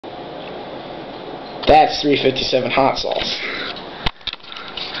That's 357 hot sauce.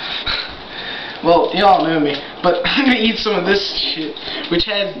 Well, y'all know me, but I'm gonna eat some of this shit, which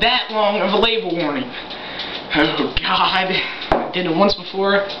had that long of a label warning. Oh God, I did it once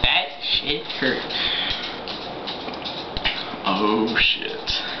before. That shit hurt. Oh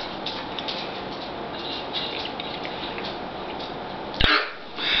shit.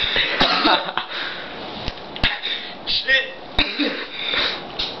 Shit.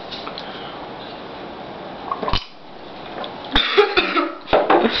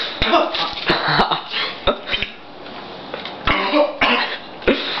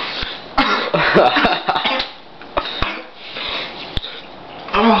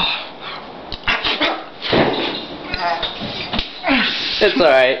 It's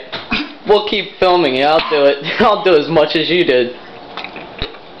alright. We'll keep filming it. I'll do it. I'll do as much as you did.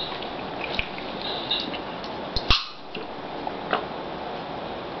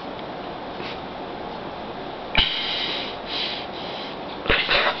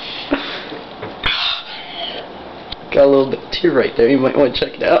 Got a little bit of tear right there. You might want to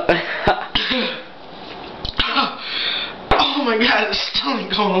check it out. Oh my God, it's still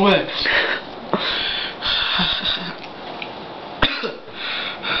ain't going away.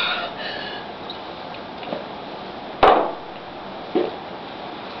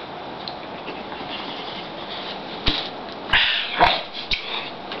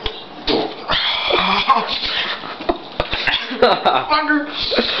 Fucker.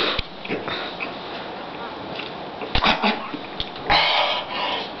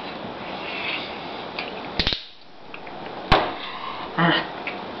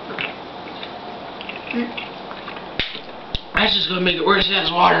 That's just gonna make it worse. It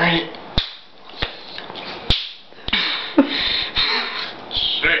has water in it.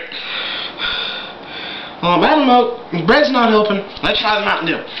 Shit. Well, I don't know. The bread's not helping. Let's try the Mountain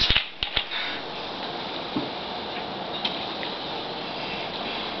Dew.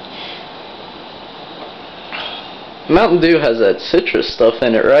 Mountain Dew has that citrus stuff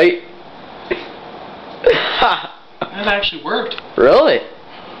in it, right? That actually worked. Really?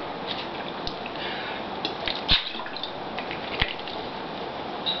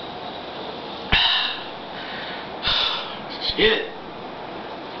 Shit.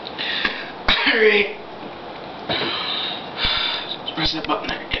 Alright. Press that button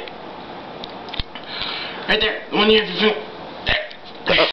there. Right there. The one you have to